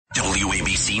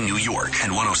WABC New York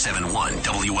and 107.1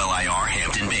 WLIR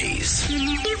Hampton Bays.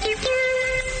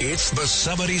 It's the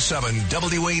 77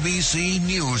 WABC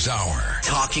News Hour.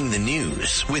 Talking the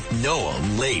news with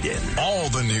Noam, Laden. All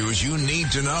the news you need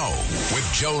to know with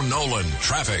Joe Nolan,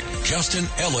 traffic, Justin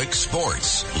Ellick,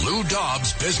 sports, Lou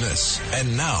Dobbs, business.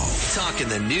 And now, Talking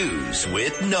the news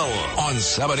with Noam on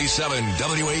 77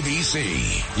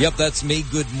 WABC. Yep, that's me.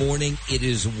 Good morning. It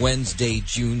is Wednesday,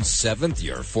 June 7th.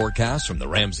 Your forecast from the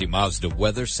Ramsey Mazda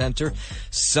Weather Center.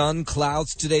 Sun,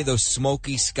 clouds today. Those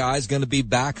smoky skies going to be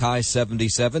back. High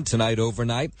 77. Tonight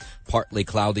overnight, partly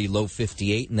cloudy, low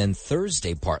 58, and then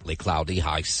Thursday, partly cloudy,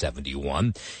 high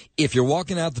 71. If you're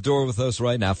walking out the door with us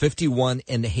right now, 51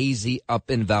 and hazy up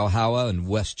in Valhalla in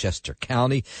Westchester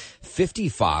County,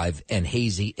 55 and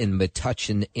hazy in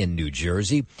Metuchen in New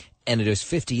Jersey, and it is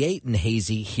 58 and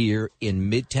hazy here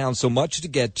in Midtown. So much to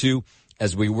get to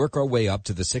as we work our way up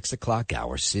to the 6 o'clock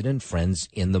hour. Sid and Friends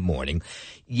in the morning.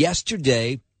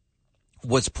 Yesterday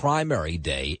was primary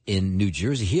day in New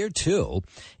Jersey, here too.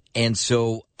 And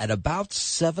so at about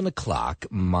 7 o'clock,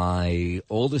 my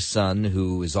oldest son,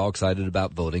 who is all excited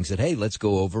about voting, said, hey, let's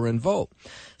go over and vote.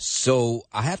 So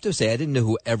I have to say, I didn't know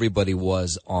who everybody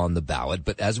was on the ballot,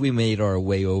 but as we made our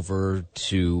way over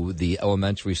to the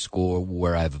elementary school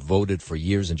where I've voted for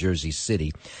years in Jersey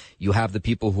City, you have the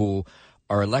people who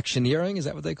are electioneering, is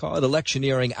that what they call it?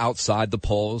 Electioneering outside the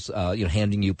polls,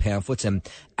 handing you pamphlets. And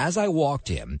as I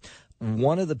walked in,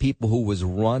 one of the people who was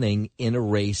running in a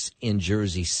race in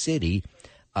Jersey City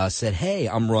said, hey,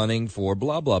 I'm running for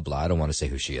blah, blah, blah. I don't want to say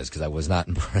who she is because I was not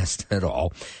impressed at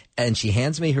all. And she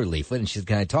hands me her leaflet and she said,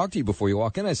 can I talk to you before you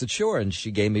walk in? I said, sure. And she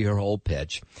gave me her whole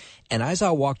pitch. And as I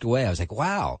walked away, I was like,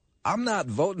 wow, I'm not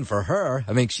voting for her.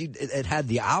 I mean, it had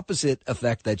the opposite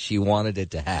effect that she wanted it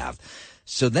to have.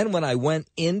 So then when I went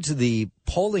into the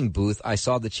polling booth, I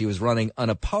saw that she was running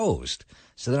unopposed.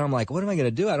 So then I'm like, what am I going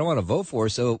to do? I don't want to vote for her.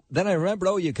 So then I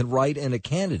remembered, you can write in a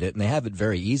candidate, and they have it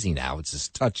very easy now. It's this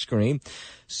touch screen.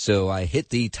 So I hit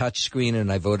the touch screen,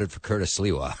 and I voted for Curtis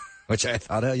Sliwa, which I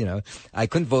thought, I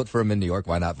couldn't vote for him in New York.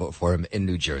 Why not vote for him in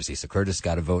New Jersey? So Curtis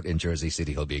got a vote in Jersey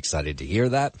City. He'll be excited to hear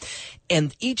that.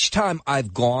 And each time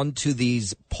I've gone to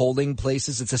these polling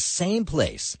places, it's the same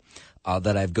place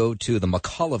that I go to, the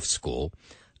McCullough School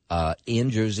in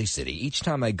Jersey City. Each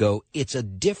time I go, it's a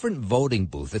different voting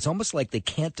booth. It's almost like they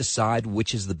can't decide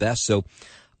which is the best. So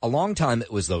a long time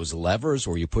it was those levers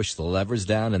where you push the levers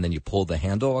down and then you pull the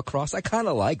handle across. I kind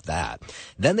of like that.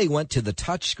 Then they went to the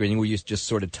touch screen where you just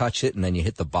sort of touch it and then you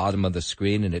hit the bottom of the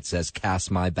screen and it says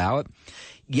cast my ballot.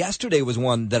 Yesterday was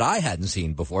one that I hadn't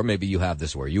seen before. Maybe you have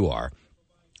this where you are,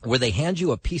 where they hand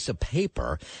you a piece of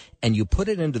paper and you put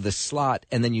it into the slot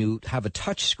and then you have a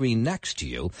touch screen next to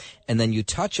you and then you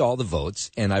touch all the votes.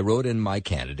 And I wrote in my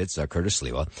candidates, Curtis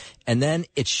Sliwa, and then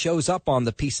it shows up on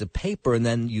the piece of paper and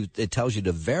then it tells you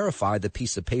to verify the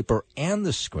piece of paper and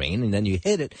the screen. And then you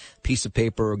hit it, piece of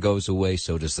paper goes away,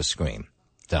 so does the screen.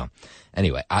 So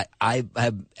anyway, I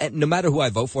have, no matter who I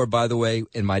vote for, by the way,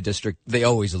 in my district, they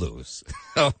always lose.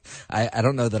 So I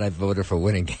don't know that I've voted for a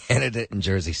winning candidate in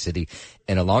Jersey City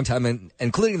in a long time,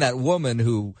 including that woman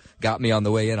who got me on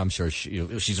the way in. I'm sure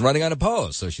she's running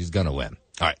unopposed, so she's going to win.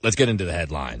 All right, let's get into the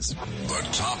headlines. The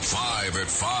top 5 at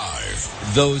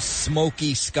 5. Those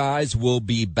smoky skies will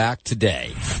be back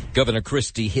today. Governor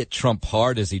Christie hit Trump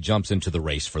hard as he jumps into the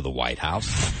race for the White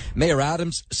House. Mayor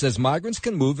Adams says migrants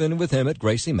can move in with him at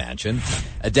Gracie Mansion.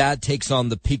 A dad takes on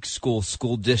the Peak School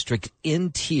District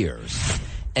in tears.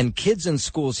 And kids in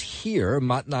schools here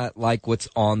might not like what's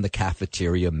on the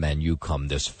cafeteria menu come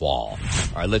this fall.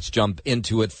 All right, let's jump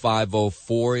into it.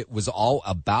 5:04. It was all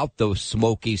about those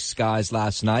smoky skies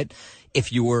last night.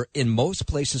 If you were in most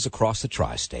places across the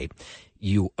tri-state,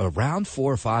 you around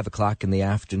 4 or 5 o'clock in the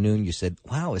afternoon, you said,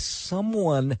 wow, is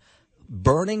someone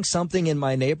burning something in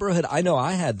my neighborhood? I know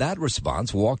I had that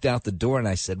response, walked out the door and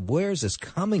I said, where's this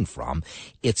coming from?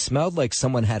 It smelled like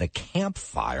someone had a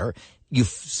campfire. You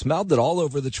smelled it all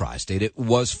over the tri-state. It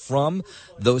was from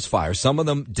those fires, some of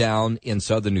them down in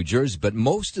southern New Jersey, but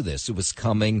most of this was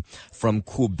coming from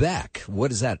Quebec.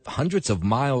 What is that? Hundreds of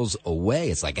miles away.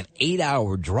 It's like an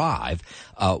 8-hour drive.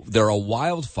 There are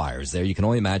wildfires there. You can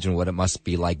only imagine what it must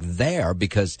be like there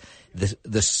because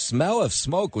the smell of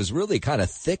smoke was really kind of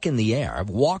thick in the air. I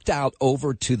walked out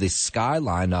over to the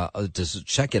skyline to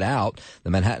check it out, the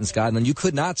Manhattan skyline. You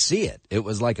could not see it. It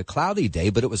was like a cloudy day,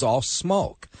 but it was all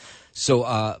smoke. So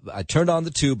I turned on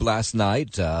the tube last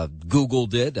night,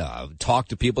 Googled it, talked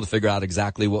to people to figure out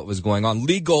exactly what was going on.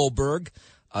 Lee Goldberg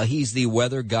He's the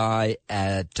weather guy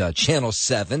at Channel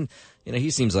 7. You know,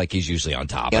 he seems like he's usually on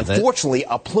top of it. Unfortunately,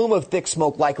 a plume of thick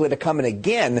smoke likely to come in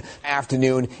again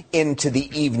afternoon into the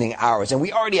evening hours. And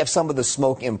we already have some of the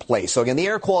smoke in place. So again, the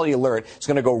air quality alert is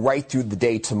going to go right through the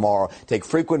day tomorrow. Take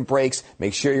frequent breaks.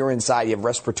 Make sure you're inside. You have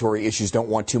respiratory issues. Don't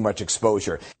want too much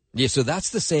exposure. Yeah, so that's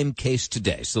the same case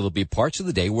today. So there'll be parts of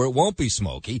the day where it won't be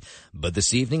smoky. But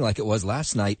this evening, like it was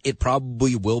last night, it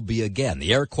probably will be again.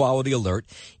 The air quality alert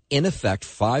in effect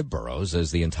 5 boroughs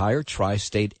as the entire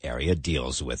tri-state area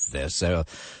deals with this.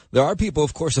 There are people,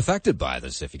 of course, affected by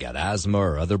this. If you got asthma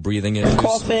or other breathing issues.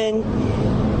 Coughing,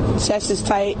 chest is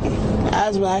tight,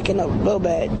 asthma acting up real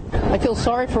bad. I feel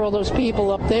sorry for all those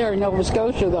people up there in Nova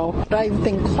Scotia, though. I've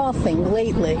been coughing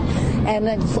lately, and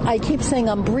I keep saying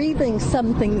I'm breathing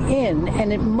something in,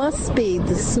 and it must be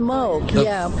the smoke.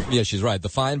 Yeah, she's right. The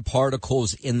fine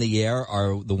particles in the air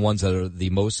are the ones that are the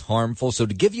most harmful. So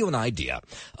to give you an idea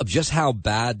of just how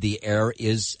bad the air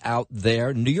is out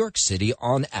there, New York City,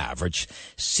 on average,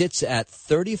 sits at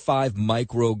 35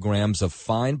 micrograms of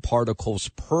fine particles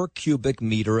per cubic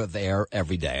meter of air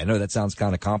every day. I know that sounds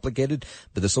kind of complicated,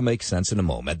 but this will make sense in a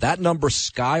moment. That number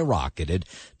skyrocketed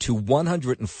to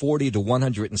 140 to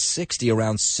 160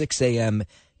 around 6 a.m.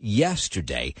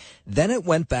 yesterday. Then it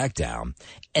went back down,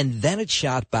 and then it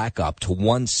shot back up to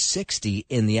 160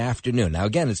 in the afternoon. Now,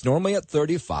 again, it's normally at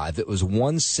 35. It was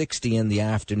 160 in the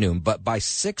afternoon, but by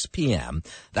 6 p.m.,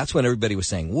 that's when everybody was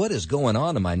saying, what is going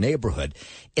on in my neighborhood?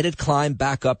 It had climbed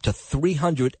back up to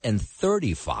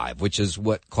 335, which is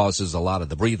what causes a lot of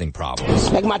the breathing problems.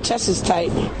 Like my chest is tight.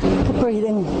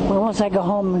 Breathing. Well, once I go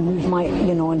home and use my,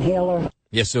 inhaler.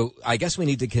 Yeah, so I guess we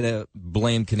need to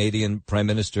blame Canadian Prime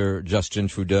Minister Justin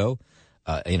Trudeau.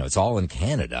 It's all in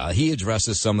Canada. He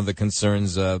addresses some of the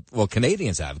concerns,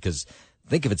 Canadians have, because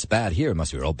think if it's bad here, it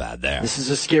must be real bad there. This is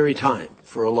a scary time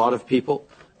for a lot of people,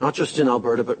 not just in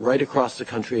Alberta, but right across the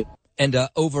country. And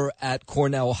over at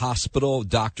Cornell Hospital,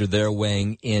 doctor there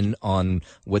weighing in on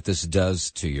what this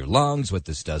does to your lungs, what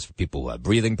this does for people who have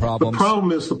breathing problems. The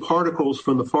problem is the particles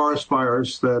from the forest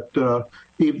fires that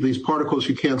these particles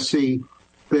you can't see.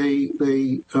 They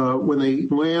when they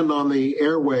land on the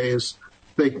airways,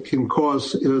 they can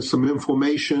cause some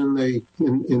inflammation. They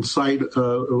incite a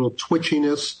little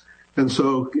twitchiness, and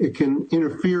so it can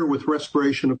interfere with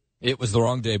respiration. It was the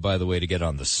wrong day, by the way, to get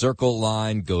on the Circle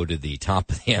Line, go to the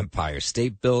top of the Empire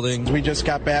State Building. We just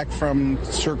got back from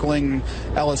circling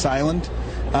Ellis Island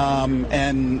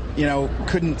and,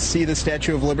 couldn't see the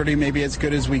Statue of Liberty maybe as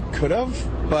good as we could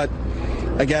have. But,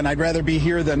 again, I'd rather be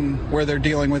here than where they're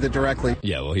dealing with it directly.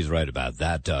 Yeah, well, he's right about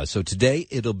that. So today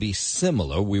it'll be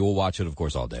similar. We will watch it, of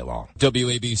course, all day long.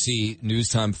 WABC News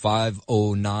Time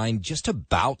 5:09. Just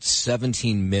about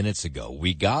 17 minutes ago,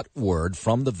 we got word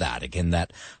from the Vatican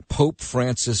that Pope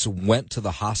Francis went to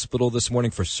the hospital this morning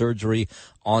for surgery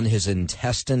on his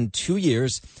intestine 2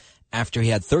 years after he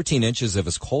had 13 inches of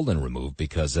his colon removed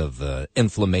because of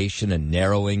inflammation and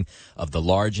narrowing of the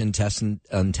large intestine.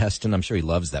 I'm sure he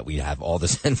loves that we have all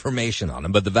this information on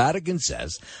him. But the Vatican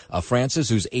says Francis,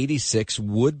 who's 86,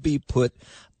 would be put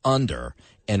under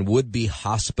and would be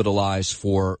hospitalized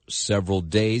for several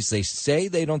days. They say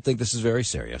they don't think this is very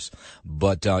serious.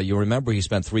 But you remember he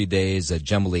spent 3 days at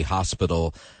Gemelli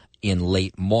Hospital in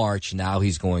late March. Now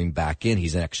he's going back in.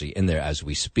 He's actually in there as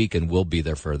we speak and will be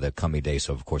there for the coming days.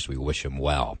 So, of course, we wish him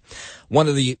well. One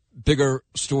of the bigger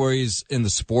stories in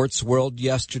the sports world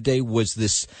yesterday was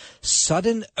this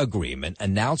sudden agreement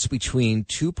announced between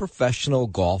two professional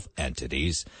golf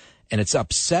entities, and it's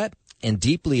upset and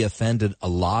deeply offended a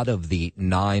lot of the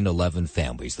 9/11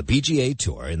 families. The PGA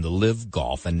Tour and the Live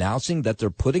Golf announcing that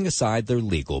they're putting aside their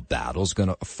legal battles, going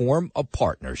to form a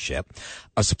partnership.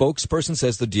 A spokesperson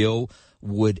says the deal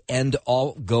would end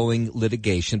all going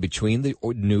litigation between the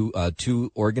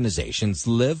two organizations.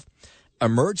 Live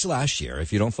emerged last year,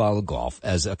 if you don't follow golf,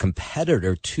 as a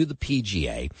competitor to the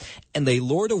PGA, and they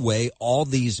lured away all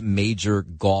these major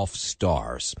golf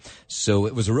stars. So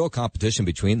it was a real competition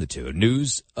between the two.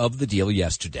 News of the deal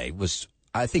yesterday was,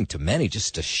 I think, to many,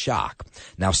 just a shock.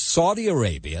 Now, Saudi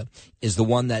Arabia is the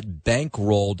one that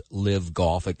bankrolled Live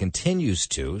Golf. It continues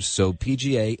to. So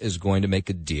PGA is going to make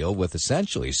a deal with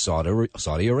essentially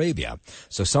Saudi Arabia.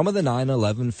 So some of the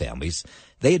 9/11 families,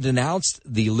 they had denounced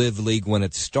the Live League when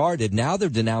it started. Now they're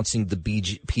denouncing the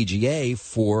PGA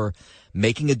for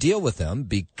making a deal with them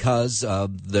because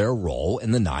of their role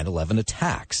in the 9/11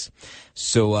 attacks.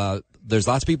 So there's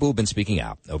lots of people who've been speaking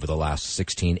out over the last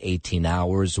 16, 18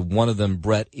 hours. One of them,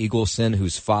 Brett Eagleson,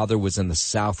 whose father was in the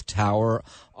South Tower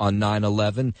on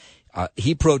 9/11.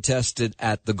 He protested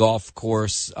at the golf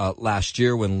course last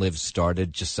year when LIV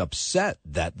started, just upset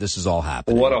that this is all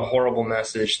happening. What a horrible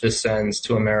message this sends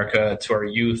to America, to our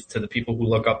youth, to the people who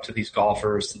look up to these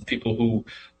golfers, to the people who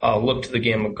look to the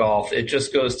game of golf. It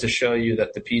just goes to show you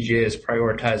that the PGA is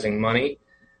prioritizing money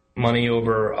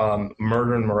over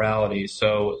murder and morality.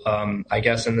 So I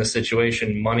guess in this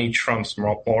situation, money trumps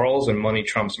morals and money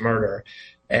trumps murder.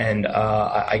 And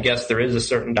I guess there is a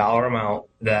certain dollar amount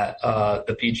that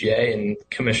the PGA and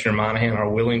Commissioner Monahan are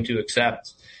willing to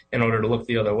accept in order to look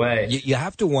the other way. You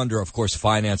have to wonder, of course,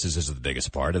 finances is the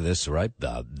biggest part of this, right?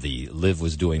 The LIV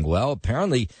was doing well.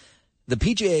 Apparently, the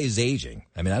PGA is aging.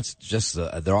 I mean, that's just,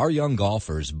 there are young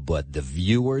golfers, but the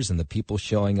viewers and the people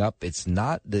showing up, it's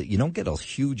not, you don't get a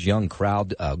huge young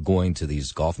crowd going to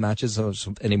these golf matches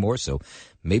anymore. So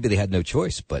maybe they had no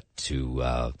choice but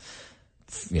to,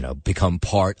 become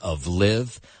part of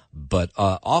LIV. But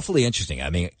awfully interesting. I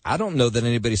mean, I don't know that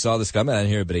anybody saw this coming. I didn't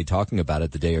hear anybody talking about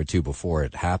it the day or two before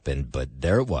it happened, but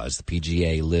there it was. The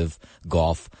PGA LIV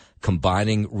Golf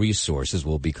combining resources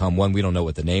will become one. We don't know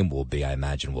what the name will be. I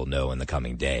imagine we'll know in the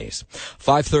coming days.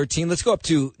 5:13. Let's go up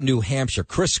to New Hampshire.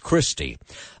 Chris Christie,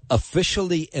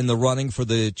 officially in the running for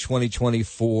the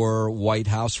 2024 White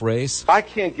House race. I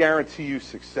can't guarantee you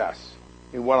success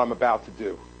in what I'm about to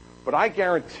do, but I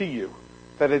guarantee you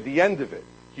that at the end of it,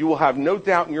 you will have no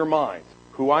doubt in your mind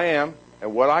who I am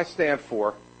and what I stand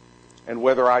for and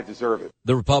whether I deserve it.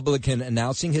 The Republican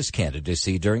announcing his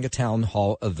candidacy during a town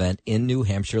hall event in New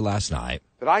Hampshire last night.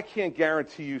 That I can't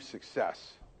guarantee you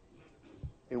success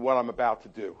in what I'm about to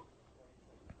do,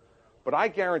 but I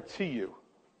guarantee you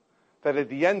that at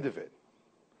the end of it,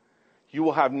 you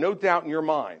will have no doubt in your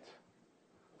mind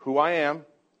who I am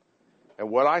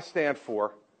and what I stand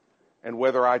for and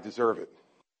whether I deserve it.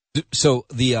 So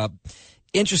the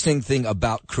interesting thing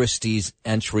about Christie's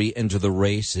entry into the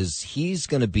race is he's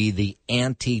going to be the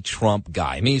anti-Trump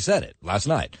guy. I mean, he said it last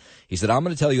night. He said, I'm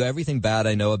going to tell you everything bad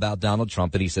I know about Donald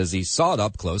Trump. And he says he saw it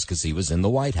up close because he was in the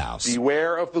White House.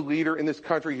 Beware of the leader in this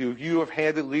country who you have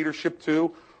handed leadership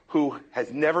to, who has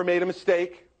never made a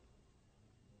mistake,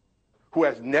 who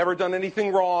has never done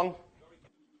anything wrong,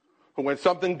 who when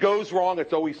something goes wrong,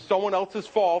 it's always someone else's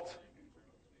fault,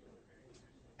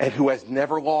 and who has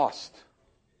never lost.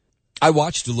 I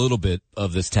watched a little bit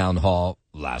of this town hall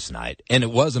last night, and it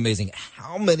was amazing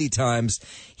how many times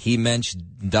he mentioned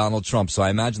Donald Trump. So I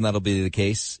imagine that'll be the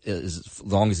case as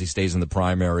long as he stays in the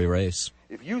primary race.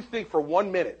 If you think for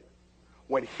 1 minute,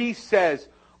 when he says,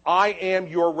 I am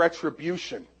your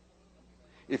retribution,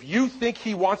 if you think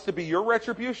he wants to be your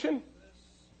retribution,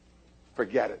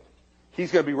 forget it.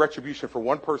 He's going to be retribution for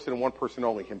one person and one person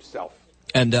only, himself.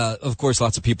 And, of course,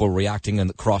 lots of people reacting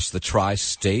across the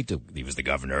tri-state. He was the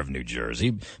governor of New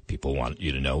Jersey. People want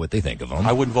you to know what they think of him.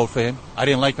 I wouldn't vote for him. I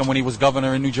didn't like him when he was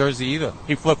governor in New Jersey either.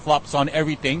 He flip-flops on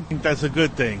everything. I think that's a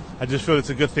good thing. I just feel it's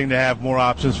a good thing to have more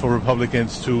options for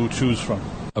Republicans to choose from.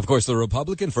 Of course, the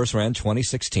Republican first ran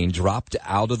 2016, dropped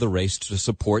out of the race to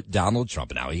support Donald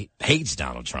Trump. Now he hates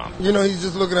Donald Trump. You know, he's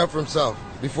just looking out for himself.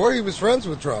 Before he was friends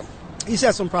with Trump. He's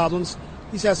had some problems.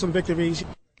 He's had some victories.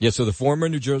 Yeah, so the former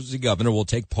New Jersey governor will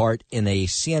take part in a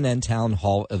CNN town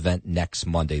hall event next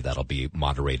Monday. That'll be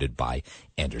moderated by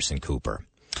Anderson Cooper.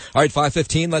 All right,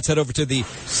 5:15. Let's head over to the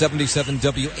 77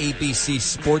 WABC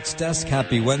Sports Desk.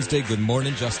 Happy Wednesday. Good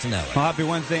morning, Justin Elliott. Well, happy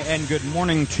Wednesday and good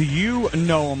morning to you,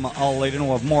 Noam. Laden.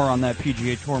 We'll have more on that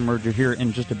PGA Tour merger here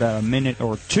in just about a minute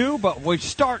or two. But we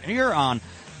start here on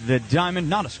the Diamond.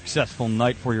 Not a successful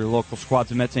night for your local squads.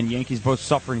 The Mets and Yankees both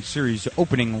suffering series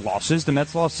opening losses. The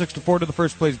Mets lost 6-4 to the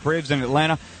first-place Braves in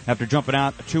Atlanta after jumping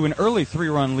out to an early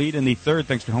 3-run lead in the third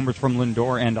thanks to homers from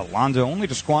Lindor and Alonso, only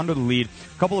to squander the lead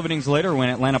a couple of innings later when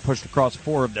Atlanta pushed across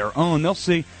four of their own. They'll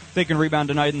see if they can rebound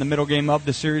tonight in the middle game of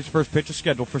the series. First pitch is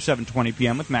scheduled for 7:20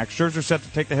 p.m. with Max Scherzer set to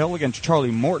take the hill against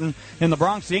Charlie Morton in the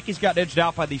Bronx. The Yankees got edged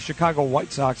out by the Chicago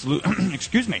White Sox, losing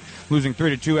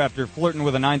 3-2 after flirting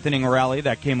with a ninth-inning rally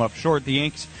that came up short. The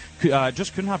Yankees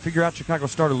just could not figure out Chicago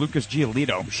starter Lucas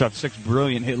Giolito. Shoved 6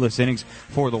 brilliant hitless innings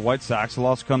for the White Sox. The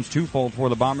loss comes twofold for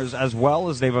the Bombers, as well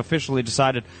as they've officially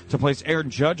decided to place Aaron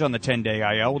Judge on the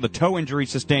 10-day IL with a toe injury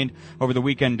sustained over the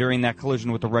weekend during that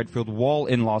collision with the right field wall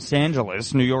in Los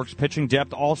Angeles. New York's pitching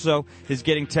depth also is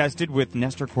getting tested, with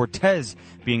Nestor Cortez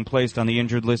being placed on the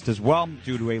injured list as well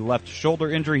due to a left shoulder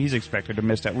injury. He's expected to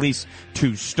miss at least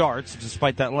 2 starts.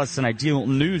 Despite that less than ideal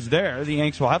news there, the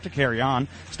Yanks will have to carry on,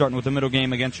 starting with the middle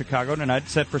game against Chicago tonight,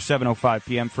 set for 7:05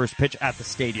 p.m. First pitch at the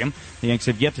stadium. The Yanks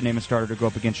have yet to name a starter to go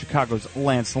up against Chicago's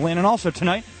Lance Lynn. And also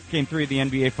tonight, Game 3 of the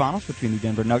NBA Finals between the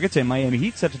Denver Nuggets and Miami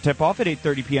Heat set to tip off at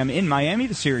 8:30 p.m. in Miami.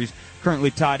 The series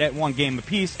currently tied at 1 game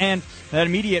apiece, and that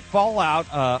immediate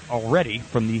fallout already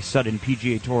from the sudden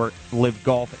PGA Tour Live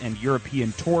Golf and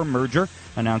European Tour merger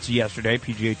announced yesterday.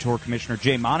 PGA Tour Commissioner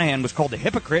Jay Monahan was called a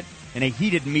hypocrite in a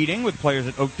heated meeting with players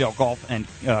at Oakdale Golf and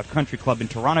Country Club in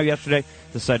Toronto yesterday,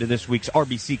 the site of this week's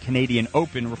RBC Canadian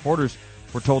Open. Reporters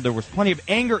were told there was plenty of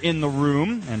anger in the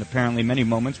room, and apparently many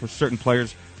moments where certain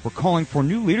players were calling for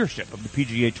new leadership of the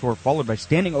PGA Tour, followed by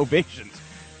standing ovations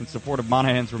in support of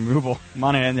Monahan's removal.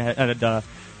 Monahan had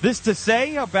this to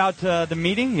say about the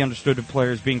meeting. He understood the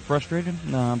players being frustrated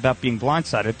about being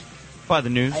blindsided by the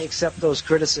news. I accept those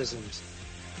criticisms,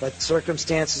 but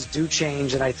circumstances do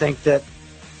change, and I think that,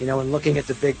 in looking at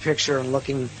the big picture and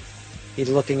looking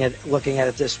at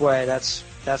it this way, that's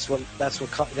what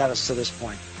got us to this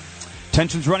point.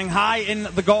 Tensions running high in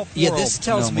the golf world. Yeah, this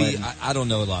tells me, I don't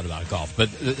know a lot about golf, but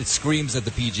it screams that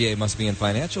the PGA must be in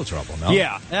financial trouble, no?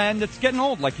 Yeah, and it's getting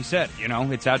old, like you said.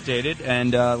 It's outdated,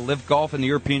 and Live Golf and the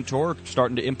European Tour are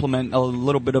starting to implement a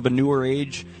little bit of a newer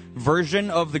age version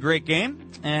of the great game,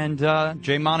 and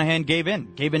Jay Monahan gave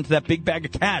into that big bag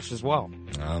of cash as well.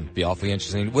 Be awfully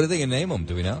interesting. What are they going to name them?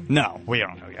 Do we know? No, we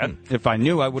don't know yet. If I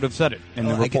knew, I would have said it in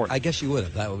the report. I guess you would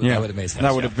have. That would have made sense.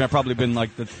 That would have probably been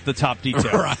like the top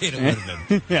detail. Right, it would have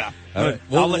been. Yeah. Right.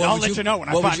 I'll let you know when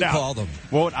I find out.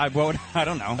 What would you call them? I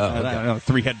don't know. Oh, okay. I don't know.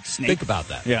 Three-headed snake. Think about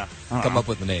that. Yeah. Come up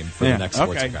with the name for the next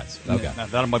sports guys. Okay. Yeah,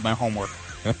 that'll be my homework.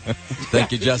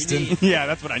 Thank you, Justin. Yeah,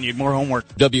 that's what I need, more homework.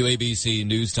 WABC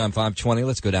News Time 520.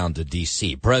 Let's go down to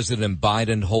D.C. President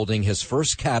Biden holding his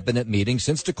first cabinet meeting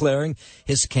since declaring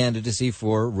his candidacy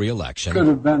for re-election. Could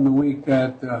have been the week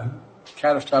that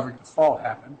catastrophic default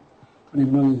happened,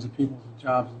 putting millions of people's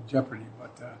jobs in jeopardy.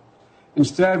 But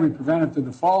instead, we prevented the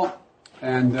default,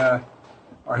 and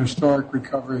our historic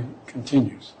recovery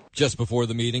continues. Just before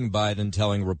the meeting, Biden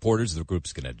telling reporters the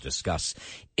group's going to discuss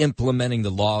implementing the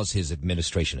laws his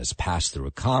administration has passed through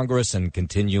Congress and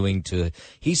continuing to,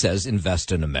 he says,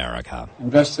 invest in America.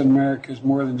 Invest in America is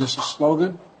more than just a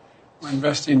slogan. We're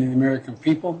investing in the American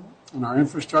people, in our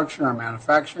infrastructure, our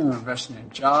manufacturing. We're investing in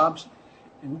jobs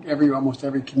in almost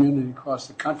every community across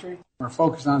the country. We're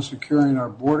focused on securing our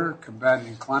border,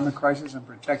 combating the climate crisis, and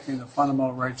protecting the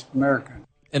fundamental rights of Americans.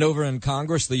 And over in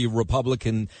Congress, the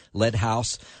Republican-led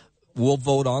House will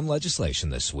vote on legislation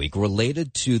this week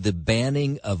related to the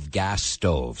banning of gas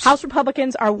stoves. House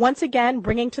Republicans are once again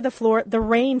bringing to the floor the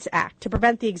REINS Act to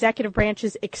prevent the executive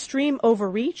branch's extreme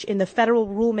overreach in the federal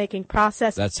rulemaking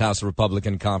process. That's House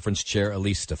Republican Conference Chair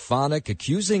Elise Stefanik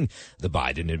accusing the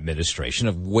Biden administration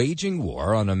of waging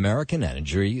war on American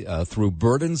energy through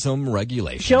burdensome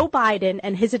regulation. Joe Biden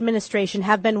and his administration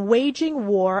have been waging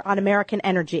war on American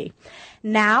energy.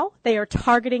 Now they are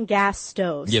targeting gas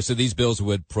stoves. Yeah, so these bills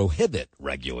would prohibit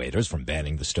regulators from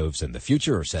banning the stoves in the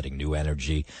future or setting new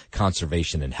energy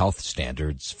conservation and health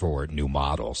standards for new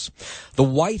models. The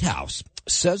White House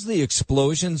says the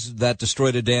explosions that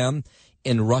destroyed a dam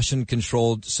in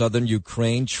Russian-controlled southern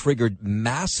Ukraine triggered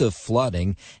massive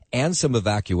flooding and some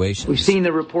evacuations. We've seen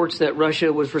the reports that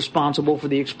Russia was responsible for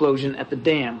the explosion at the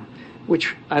dam,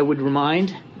 which I would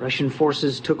remind, Russian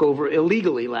forces took over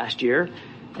illegally last year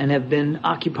and have been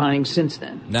occupying since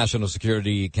then. National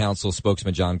Security Council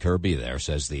spokesman John Kirby there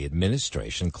says the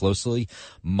administration closely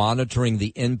monitoring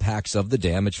the impacts of the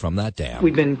damage from that dam.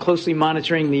 We've been closely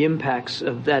monitoring the impacts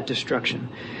of that destruction,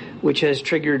 which has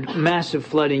triggered massive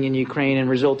flooding in Ukraine and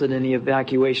resulted in the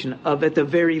evacuation of, at the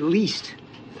very least,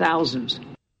 thousands.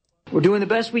 We're doing the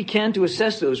best we can to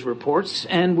assess those reports,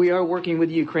 and we are working with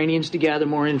the Ukrainians to gather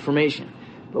more information.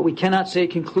 But we cannot say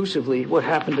conclusively what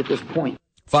happened at this point.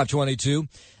 522.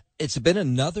 It's been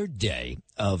another day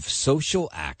of social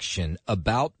action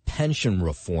about pension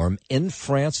reform in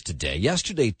France today.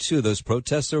 Yesterday, too, those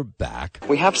protests are back.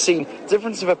 We have seen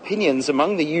difference of opinions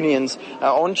among the unions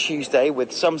on Tuesday,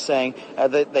 with some saying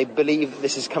that they believe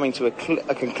this is coming to a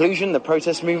conclusion, the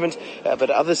protest movement,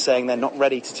 but others saying they're not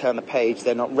ready to turn the page,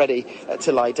 they're not ready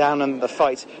to lie down, and the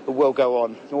fight will go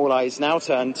on. All eyes now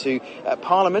turn to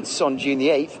Parliament on June the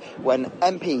 8th, when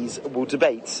MPs will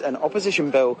debate an opposition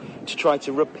bill to try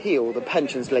to repeal the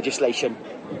pensions legislation.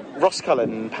 Ross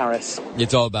Cullen in Paris.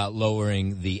 It's all about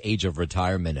lowering the age of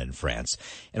retirement in France.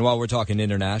 And while we're talking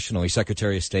internationally,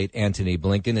 Secretary of State Antony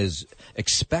Blinken is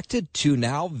expected to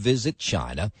now visit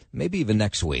China, maybe even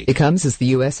next week. It comes as the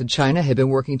U.S. and China have been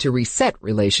working to reset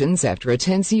relations after a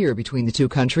tense year between the two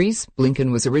countries.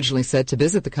 Blinken was originally set to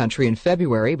visit the country in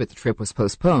February, but the trip was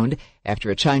postponed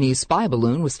after a Chinese spy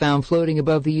balloon was found floating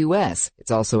above the U.S.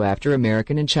 It's also after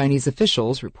American and Chinese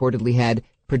officials reportedly had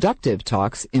productive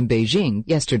talks in Beijing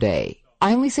yesterday.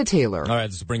 I'm Lisa Taylor. All right,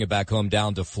 let's bring it back home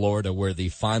down to Florida, where the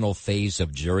final phase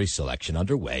of jury selection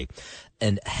underway.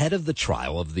 And head of the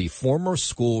trial of the former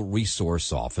school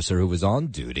resource officer who was on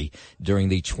duty during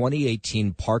the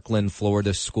 2018 Parkland,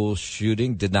 Florida school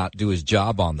shooting did not do his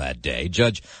job on that day.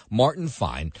 Judge Martin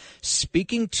Fine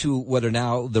speaking to what are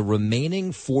now the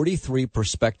remaining 43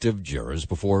 prospective jurors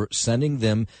before sending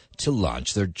them to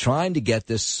lunch. They're trying to get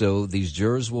this so these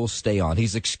jurors will stay on.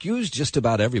 He's excused just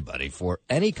about everybody for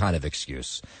any kind of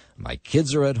excuse. My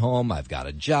kids are at home. I've got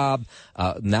a job.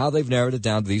 Now they've narrowed it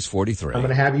down to these 43. I'm going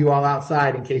to have you all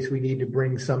outside in case we need to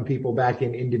bring some people back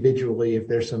in individually if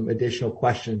there's some additional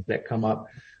questions that come up.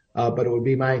 But it would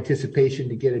be my anticipation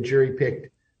to get a jury picked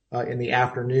in the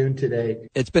afternoon today.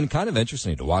 It's been kind of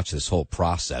interesting to watch this whole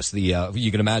process.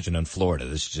 You can imagine in Florida,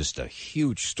 this is just a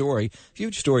huge story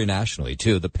nationally,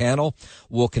 too. The panel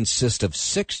will consist of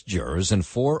 6 jurors and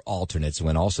 4 alternates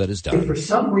when all said is done. If for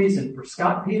some reason, for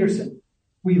Scott Peterson,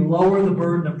 we lower the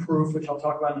burden of proof, which I'll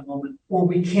talk about in a moment, or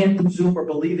we can't presume or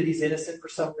believe that he's innocent for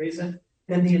some reason,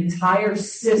 then the entire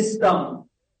system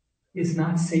is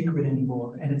not sacred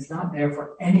anymore, and it's not there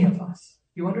for any of us.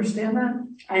 You understand that?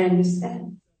 I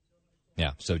understand.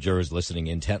 Yeah, so jurors listening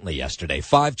intently yesterday.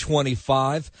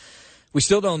 5:25. We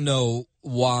still don't know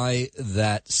why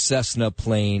that Cessna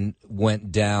plane went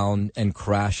down and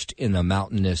crashed in a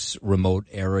mountainous, remote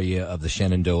area of the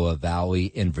Shenandoah Valley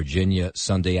in Virginia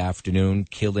Sunday afternoon,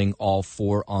 killing all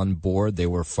 4 on board. They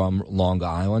were from Long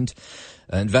Island.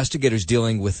 Investigators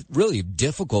dealing with really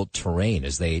difficult terrain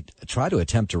as they try to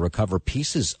attempt to recover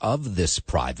pieces of this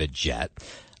private jet.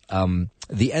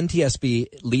 The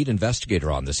NTSB lead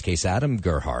investigator on this case, Adam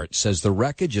Gerhardt, says the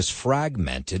wreckage is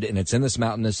fragmented and it's in this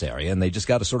mountainous area, and they just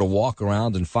got to sort of walk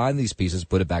around and find these pieces,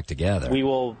 put it back together. We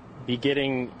will be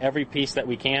getting every piece that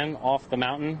we can off the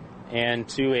mountain and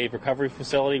to a recovery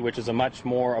facility, which is a much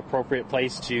more appropriate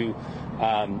place to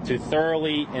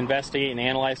thoroughly investigate and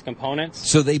analyze components.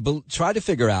 So they try to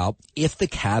figure out if the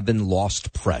cabin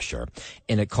lost pressure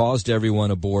and it caused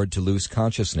everyone aboard to lose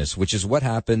consciousness, which is what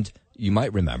happened, you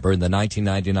might remember, in the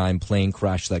 1999 plane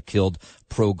crash that killed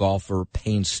pro golfer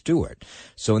Payne Stewart.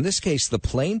 So in this case, the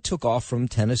plane took off from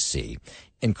Tennessee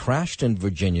and crashed in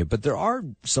Virginia, but there are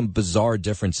some bizarre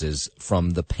differences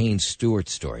from the Payne Stewart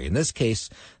story. In this case,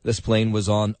 this plane was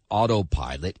on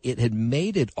autopilot. It had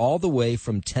made it all the way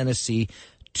from Tennessee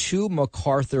to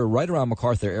MacArthur, right around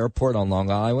MacArthur Airport on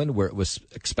Long Island, where it was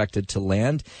expected to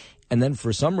land. And then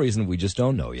for some reason we just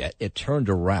don't know yet, it turned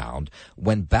around,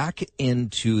 went back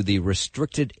into the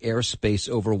restricted airspace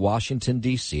over Washington,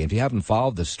 D.C. And if you haven't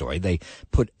followed this story, they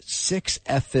put 6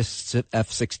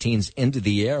 F-16s into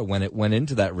the air when it went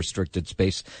into that restricted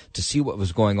space to see what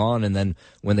was going on. And then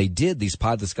when they did, these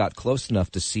pilots got close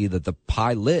enough to see that the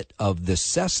pilot of the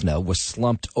Cessna was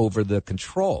slumped over the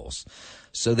controls.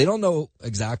 So they don't know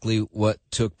exactly what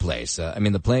took place.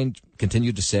 The plane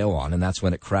continued to sail on, and that's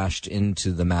when it crashed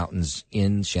into the mountains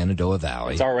in Shenandoah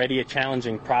Valley. It's already a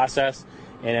challenging process,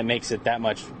 and it makes it that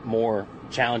much more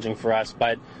challenging for us.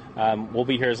 But we'll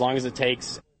be here as long as it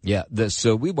takes. Yeah,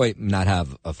 so we might not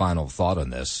have a final thought on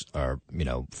this, or,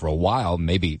 for a while,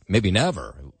 maybe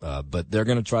never. But they're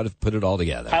going to try to put it all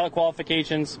together. Pilot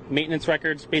qualifications, maintenance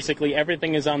records, basically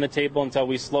everything is on the table until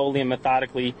we slowly and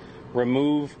methodically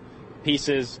remove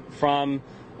pieces from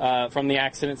the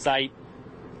accident site,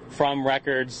 from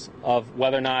records of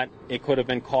whether or not it could have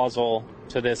been causal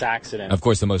to this accident. Of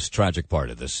course, the most tragic part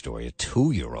of this story, a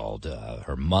 2-year-old,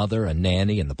 her mother, a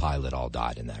nanny, and the pilot all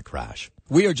died in that crash.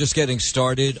 We are just getting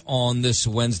started on this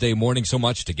Wednesday morning. So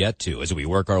much to get to as we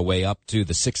work our way up to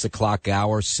the 6 o'clock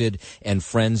hour. Sid and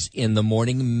Friends in the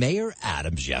Morning. Mayor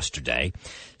Adams yesterday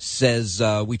says,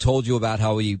 we told you about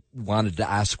how he wanted to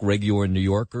ask regular New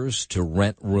Yorkers to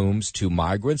rent rooms to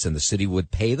migrants and the city would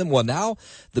pay them. Well, now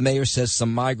the mayor says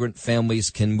some migrant families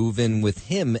can move in with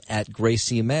him at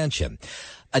Gracie Mansion.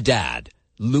 A dad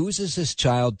loses his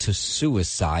child to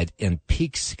suicide in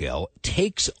Peekskill,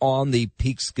 takes on the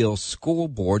Peekskill school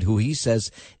board, who he says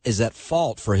is at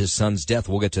fault for his son's death.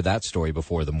 We'll get to that story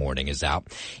before the morning is out.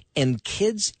 And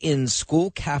kids in school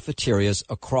cafeterias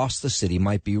across the city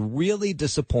might be really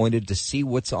disappointed to see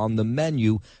what's on the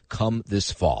menu come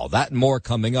this fall. That and more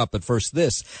coming up. But first,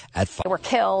 this at 5. They were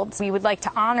killed. We would like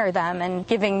to honor them and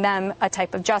giving them a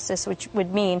type of justice, which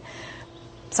would mean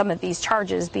some of these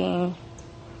charges being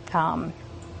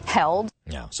held.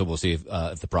 Yeah, so we'll see if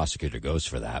the prosecutor goes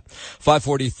for that.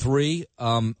 5:43,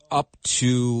 up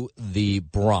to the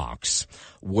Bronx,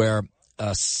 where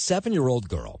a 7-year-old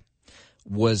girl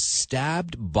was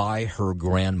stabbed by her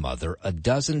grandmother a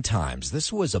dozen times.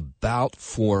 This was about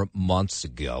 4 months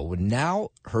ago. Now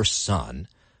her son,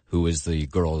 who is the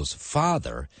girl's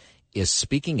father, is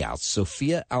speaking out.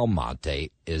 Sophia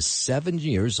Almonte is 7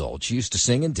 years old. She used to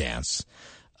sing and dance,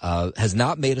 has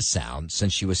not made a sound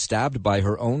since she was stabbed by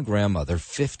her own grandmother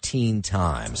 15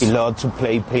 times. She loves to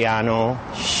play piano.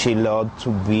 She loves to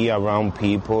be around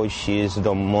people. She's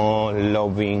the more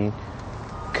loving,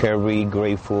 caring,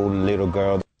 grateful little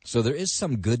girl. So there is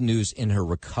some good news in her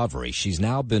recovery. She's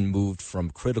now been moved from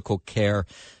critical care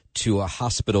to a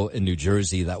hospital in New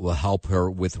Jersey that will help her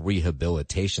with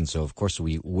rehabilitation. So, of course,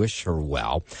 we wish her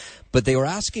well. But they were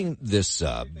asking this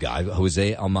guy,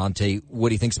 Jose Almonte,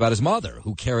 what he thinks about his mother,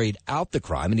 who carried out the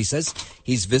crime. And he says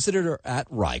he's visited her at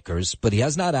Rikers, but he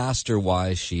has not asked her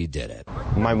why she did it.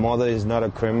 My mother is not a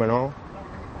criminal.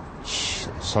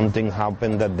 Something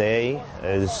happened that day.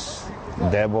 Is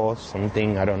devil,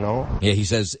 something, I don't know. Yeah, he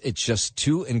says it's just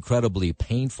too incredibly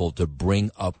painful to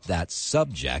bring up that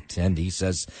subject, and he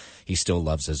says he still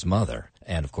loves his mother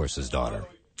and, of course, his daughter.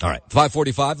 All right,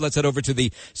 5:45. Let's head over to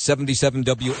the 77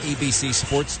 WABC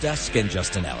Sports Desk and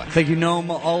Justin Ellick. Thank you, Noam.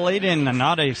 Laden.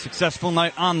 Not a successful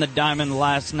night on the diamond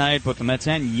last night, but the Mets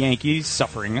and Yankees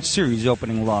suffering a series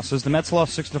opening losses. The Mets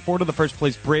lost 6-4 to the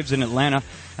first-place Braves in Atlanta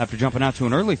after jumping out to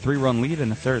an early 3-run lead in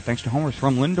the third, thanks to homers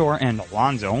from Lindor and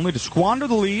Alonso, only to squander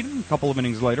the lead a couple of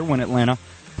innings later when Atlanta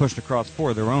pushed across 4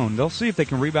 of their own. They'll see if they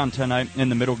can rebound tonight in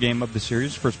the middle game of the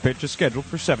series. First pitch is scheduled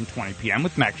for 7:20 p.m.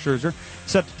 with Max Scherzer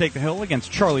set to take the hill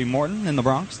against Charlie Morton in the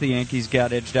Bronx. The Yankees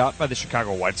got edged out by the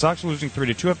Chicago White Sox, losing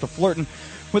 3-2 after flirting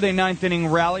with a ninth-inning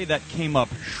rally that came up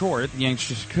short. The Yanks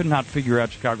just could not figure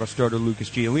out Chicago starter Lucas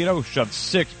Giolito, who shoved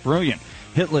 6 brilliant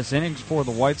hitless innings for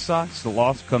the White Sox. The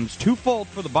loss comes twofold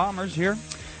for the Bombers here,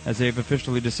 as they've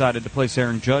officially decided to place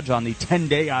Aaron Judge on the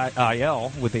 10-day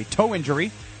IL with a toe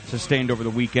injury sustained over the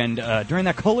weekend during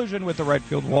that collision with the right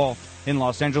field wall in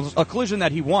Los Angeles. A collision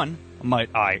that he won,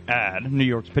 might I add. New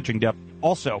York's pitching depth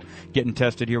also getting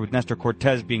tested here, with Nestor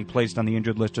Cortez being placed on the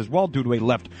injured list as well due to a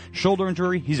left shoulder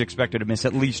injury. He's expected to miss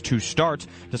at least 2 starts.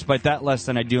 Despite that less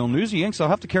than ideal news, the Yanks will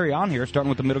have to carry on here, starting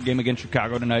with the middle game against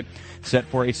Chicago tonight, set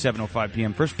for a 7:05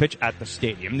 p.m. first pitch at the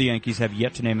stadium. The Yankees have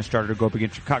yet to name a starter to go up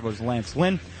against Chicago's Lance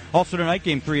Lynn. Also tonight,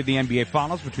 Game 3 of the NBA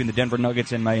Finals between the Denver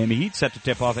Nuggets and Miami Heat, set to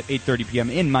tip off at 8:30 p.m.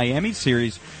 in Miami.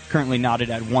 Series currently knotted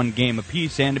at 1 game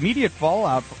apiece, and immediate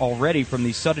fallout already from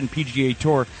the sudden PGA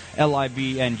Tour,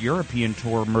 LIV, and European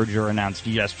Tour merger announced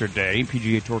yesterday.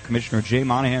 PGA Tour Commissioner Jay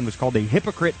Monahan was called a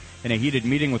hypocrite in a heated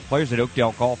meeting with players at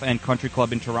Oakdale Golf and Country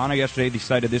Club in Toronto yesterday, the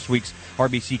site of this week's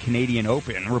RBC Canadian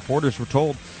Open. Reporters were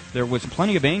told there was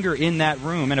plenty of anger in that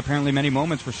room, and apparently many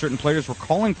moments where certain players were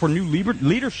calling for new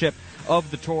leadership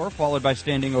of the tour, followed by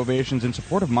standing ovations in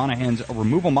support of Monahan's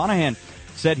removal. Monahan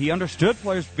said he understood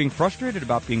players being frustrated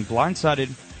about being blindsided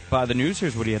by the news.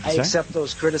 Here's what he had to say. I accept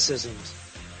those criticisms,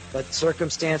 but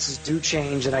circumstances do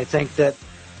change, and I think that,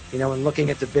 in looking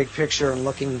at the big picture and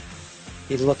looking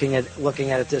at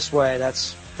it this way,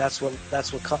 that's what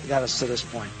got us to this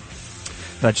point.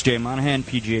 That's Jay Monahan,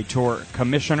 PGA Tour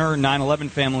Commissioner. 9/11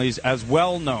 families as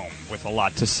well known with a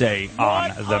lot to say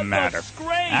on the matter.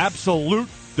 Disgrace. Absolute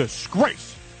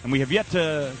disgrace. And we have yet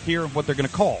to hear what they're going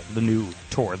to call the new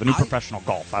tour, the new professional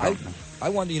golf. I don't know. I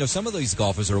wonder, some of these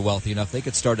golfers are wealthy enough they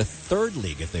could start a third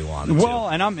league if they wanted to. Well,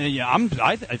 and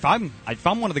if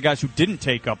I'm one of the guys who didn't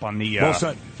take up on the well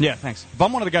said. Yeah, thanks. If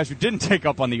I'm one of the guys who didn't take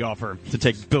up on the offer to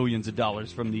take billions of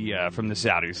dollars from the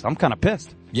Saudis, I'm kind of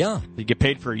pissed. Yeah, you get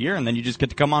paid for a year and then you just get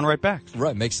to come on right back.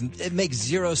 Right, it makes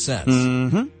zero sense.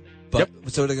 Mm-hmm. But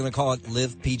so they're going to call it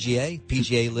Live PGA?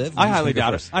 PGA Live? I highly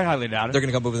doubt it. I highly doubt it. They're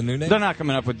going to come up with a new name? They're not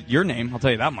coming up with your name, I'll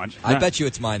tell you that much. I bet you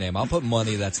it's my name. I'll put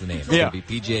money that's the name. It's going to be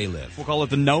PGA Live. We'll call it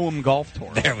the Noam Golf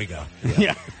Tour. There we go.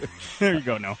 Yeah. There you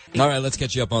go, Noam. All right, let's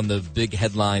catch you up on the big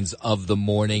headlines of the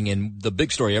morning. And the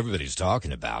big story everybody's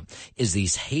talking about is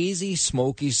these hazy,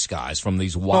 smoky skies from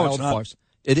these wildfires.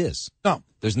 It is. No.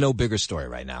 There's no bigger story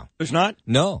right now. There's not?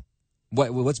 No.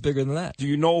 What's bigger than that? Do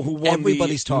you know who won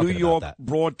Everybody's the New York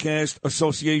Broadcast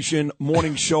Association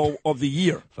Morning Show of the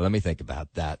Year? Well, let me think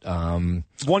about that.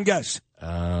 One guess.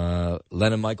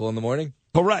 Len Michael in the morning?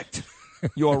 Correct.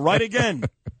 You're right again.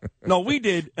 No, we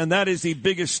did, and that is the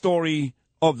biggest story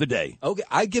of the day. Okay,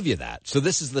 I give you that. So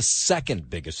this is the second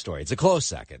biggest story. It's a close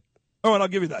second. All right, I'll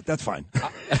give you that. That's fine.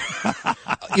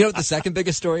 You know what the second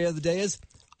biggest story of the day is?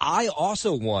 I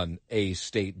also won a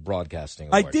state broadcasting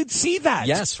award. I did see that.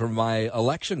 Yes, for my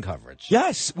election coverage.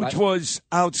 Yes, which was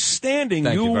outstanding.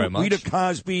 Thank you very much. Rita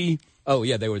Cosby. Oh,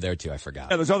 yeah, they were there, too. I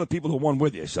forgot. Yeah, there's other people who won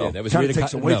with you, so yeah, that was kind Rita. of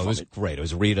takes away from it was great. It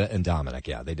was Rita and Dominic.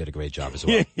 Yeah, they did a great job as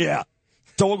well. Yeah.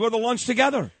 So we'll go to lunch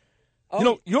together.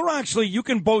 Oh. You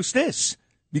can boast this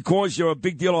because you're a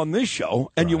big deal on this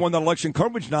show, and you won that election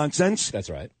coverage nonsense.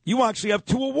 That's right. You actually have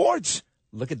 2 awards.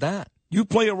 Look at that. You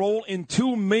play a role in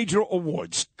 2 major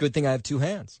awards. Good thing I have 2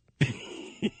 hands.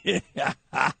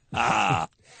 Well,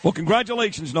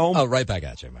 congratulations, Noam. Oh, right back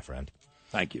at you, my friend.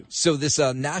 Thank you. So this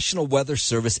National Weather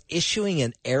Service issuing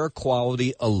an air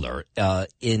quality alert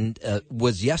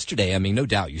was yesterday. I mean, no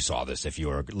doubt you saw this if you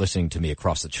were listening to me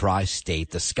across the tri-state.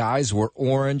 The skies were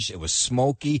orange. It was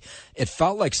smoky. It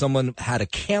felt like someone had a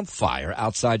campfire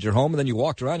outside your home, and then you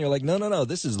walked around. You're like, no,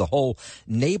 this is the whole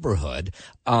neighborhood.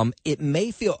 It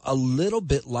may feel a little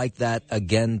bit like that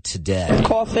again today.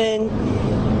 Coughing,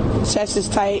 chest is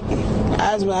tight,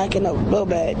 asthma acting up real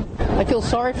bad. I feel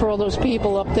sorry for all those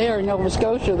people up there in Nova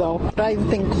Scotia, though. I've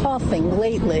been coughing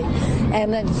lately,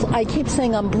 and I keep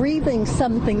saying I'm breathing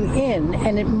something in,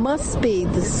 and it must be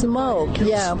the smoke.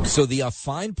 Yeah. So the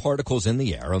fine particles in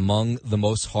the air among the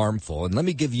most harmful, and let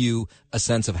me give you a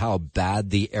sense of how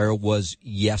bad the air was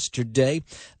yesterday.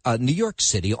 New York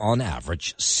City, on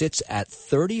average, sits at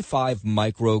 35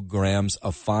 micrograms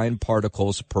of fine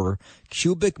particles per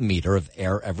cubic meter of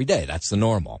air every day. That's the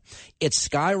normal. It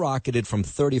skyrocketed from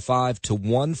 35 to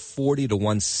 140 to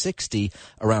 160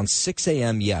 around 6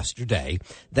 a.m. yesterday.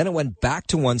 Then it went back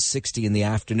to 160 in the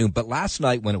afternoon. But last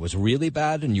night, when it was really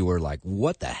bad and you were like,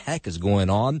 what the heck is going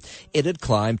on? It had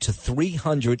climbed to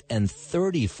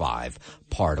 335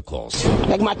 particles.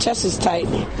 Like my chest is tight.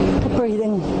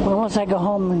 Breathing. Once I go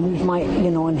home and use my,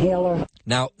 inhaler.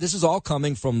 Now, this is all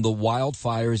coming from the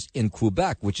wildfires in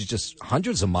Quebec, which is just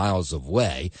hundreds of miles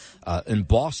away. In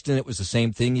Boston, it was the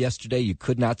same thing yesterday. You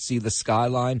could not see the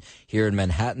skyline. Here in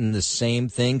Manhattan, the same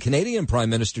thing. Canadian Prime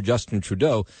Minister Justin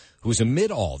Trudeau, who's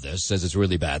amid all this, says it's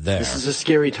really bad there. This is a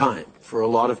scary time for a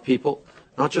lot of people.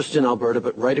 Not just in Alberta,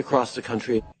 but right across the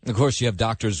country. Of course, you have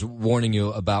doctors warning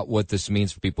you about what this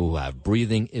means for people who have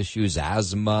breathing issues,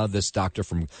 asthma. This doctor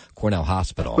from Cornell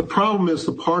Hospital. The problem is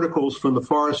the particles from the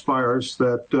forest fires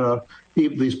that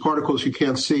these particles you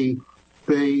can't see,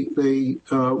 they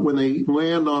when they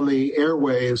land on the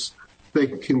airways, they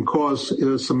can cause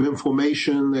some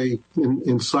inflammation. They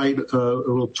incite a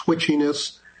little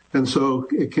twitchiness. And so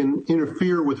it can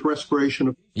interfere with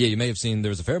respiration. Yeah, you may have seen there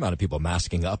was a fair amount of people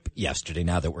masking up yesterday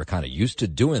now that we're kind of used to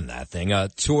doing that thing.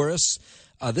 Tourists,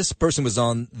 this person was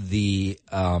on the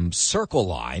Circle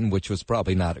Line, which was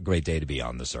probably not a great day to be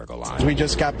on the Circle Line. We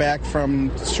just got back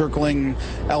from circling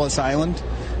Ellis Island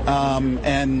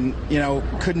and,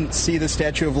 couldn't see the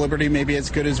Statue of Liberty maybe as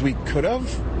good as we could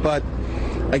have, but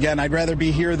again, I'd rather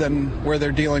be here than where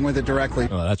they're dealing with it directly.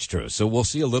 Oh, that's true. So we'll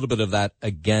see a little bit of that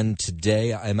again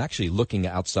today. I'm actually looking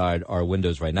outside our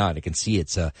windows right now, and I can see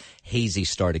it's a hazy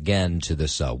start again to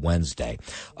this Wednesday.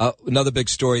 Another big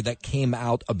story that came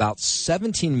out about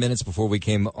 17 minutes before we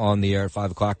came on the air at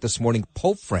 5 o'clock this morning.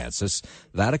 Pope Francis,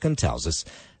 Vatican tells us,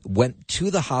 went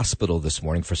to the hospital this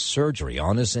morning for surgery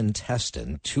on his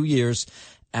intestine 2 years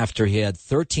after he had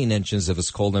 13 inches of his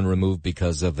colon removed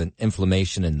because of an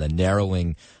inflammation in the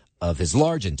narrowing of his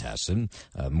large intestine,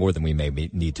 more than we may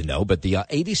need to know. But the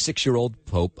 86-year-old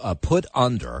Pope put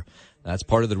under. That's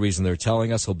part of the reason they're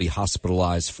telling us he'll be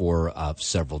hospitalized for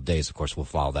several days. Of course, we'll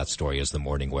follow that story as the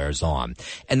morning wears on.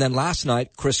 And then last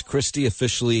night, Chris Christie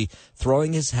officially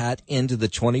throwing his hat into the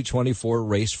 2024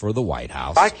 race for the White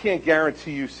House. I can't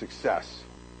guarantee you success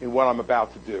in what I'm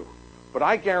about to do, but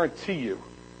I guarantee you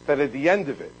that at the end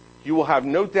of it, you will have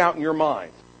no doubt in your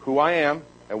mind who I am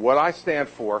and what I stand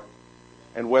for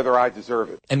and whether I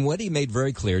deserve it. And what he made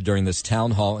very clear during this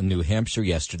town hall in New Hampshire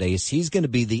yesterday is he's going to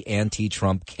be the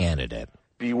anti-Trump candidate.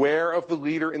 Beware of the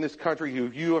leader in this country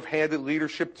who you have handed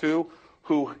leadership to,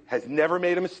 who has never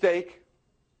made a mistake,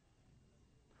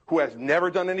 who has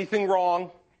never done anything wrong,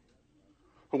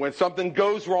 who when something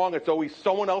goes wrong, it's always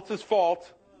someone else's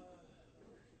fault,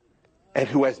 and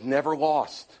who has never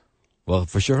lost. Well,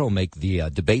 for sure he'll make the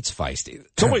debates feisty.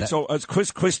 So wait, so has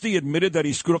Chris Christie admitted that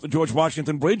he screwed up the George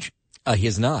Washington Bridge? He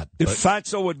has not. Did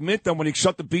Fatso admit that when he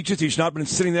shut the beaches, he's not been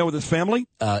sitting there with his family?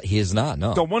 He has not,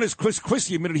 no. So when has Chris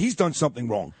Christie admitted he's done something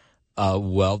wrong?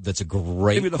 Well, that's a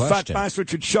great Maybe the question. fat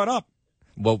bastard should shut up.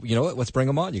 Well, you know what? Let's bring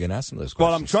him on. You can ask him those questions.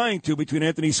 Well, I'm trying to, between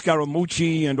Anthony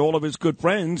Scaramucci and all of his good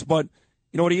friends, but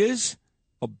you know what he is?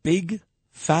 A big,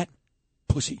 fat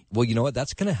pussy. Well, you know what?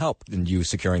 That's going to help in you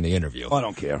securing the interview. I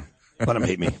don't care. Let him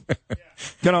hate me.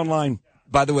 Get online.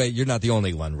 By the way, you're not the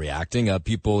only one reacting.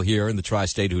 People here in the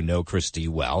tri-state who know Christie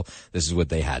well, this is what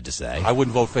they had to say. I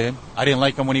wouldn't vote for him. I didn't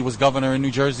like him when he was governor in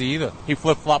New Jersey either. He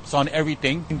flip-flops on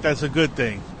everything. I think that's a good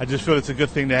thing. I just feel it's a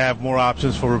good thing to have more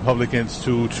options for Republicans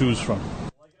to choose from.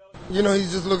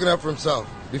 He's just looking out for himself.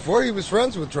 Before he was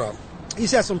friends with Trump.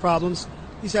 He's had some problems.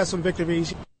 He's had some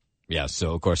victories. Yeah,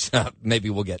 so of course, maybe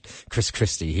we'll get Chris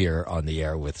Christie here on the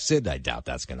air with Sid. I doubt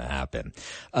that's going to happen.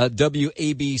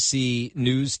 WABC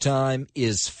News Time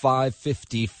is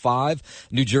 5:55.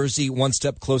 New Jersey one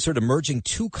step closer to merging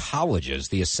two colleges.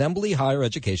 The Assembly Higher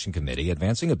Education Committee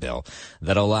advancing a bill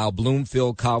that allow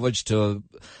Bloomfield College to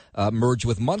merge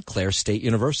with Montclair State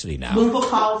University now. Bloomfield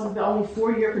College is the only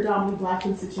four-year predominantly black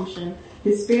institution,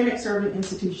 Hispanic serving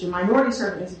institution, minority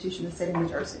serving institution in the state of New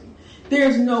Jersey.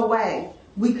 There's no way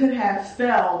we could have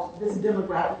failed this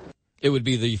demographic. It would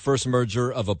be the first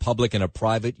merger of a public and a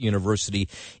private university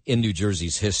in New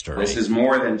Jersey's history. This is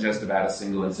more than just about a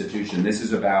single institution. This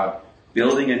is about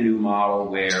building a new model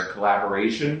where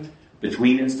collaboration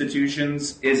between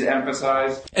institutions is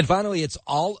emphasized. And finally, it's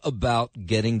all about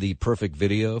getting the perfect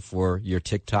video for your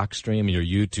TikTok stream, your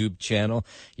YouTube channel,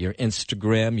 your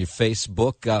Instagram, your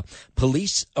Facebook.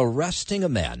 Police arresting a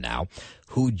man now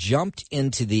who jumped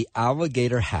into the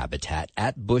alligator habitat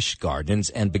at Busch Gardens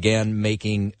and began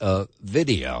making a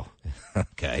video.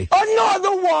 Okay.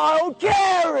 Another wild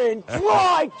Karen!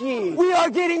 Crikey! We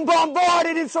are getting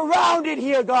bombarded and surrounded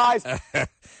here, guys.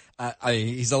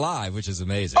 He's alive, which is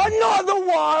amazing. Another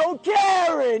wild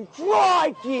Karen!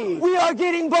 Crikey! We are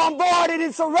getting bombarded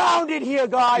and surrounded here,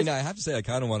 guys. You know, I have to say, I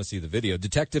kind of want to see the video.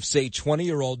 Detectives say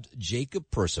 20-year-old Jacob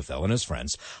Percival and his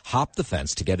friends hopped the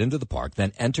fence to get into the park,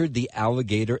 then entered the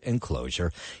alligator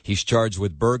enclosure. He's charged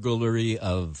with burglary,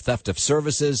 of theft of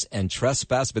services, and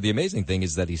trespass. But the amazing thing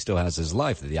is that he still has his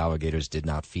life. The alligators did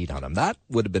not feed on him. That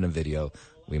would have been a video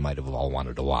we might have all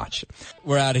wanted to watch.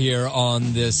 We're out here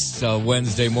on this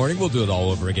Wednesday morning. We'll do it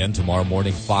all over again tomorrow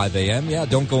morning, 5 a.m. Yeah,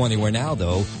 don't go anywhere now,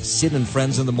 though. Sid and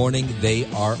Friends in the morning, they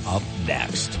are up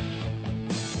next.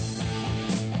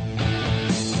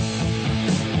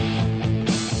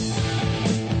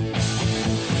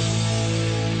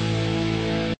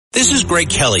 This is Greg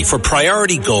Kelly for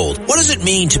Priority Gold. What does it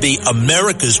mean to be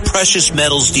America's precious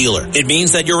metals dealer? It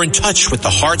means that you're in touch with the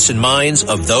hearts and minds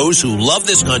of those who love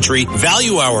this country,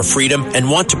 value our freedom, and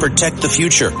want to protect the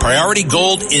future. Priority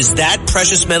Gold is that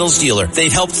precious metals dealer.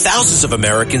 They've helped thousands of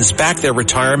Americans back their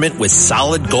retirement with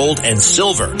solid gold and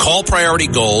silver. Call Priority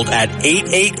Gold at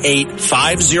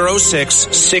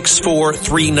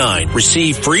 888-506-6439.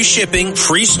 Receive free shipping,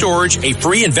 free storage, a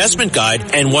free investment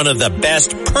guide, and one of the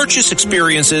best purchase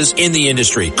experiences in the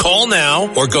industry. Call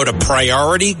now or go to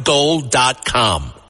PriorityGold.com.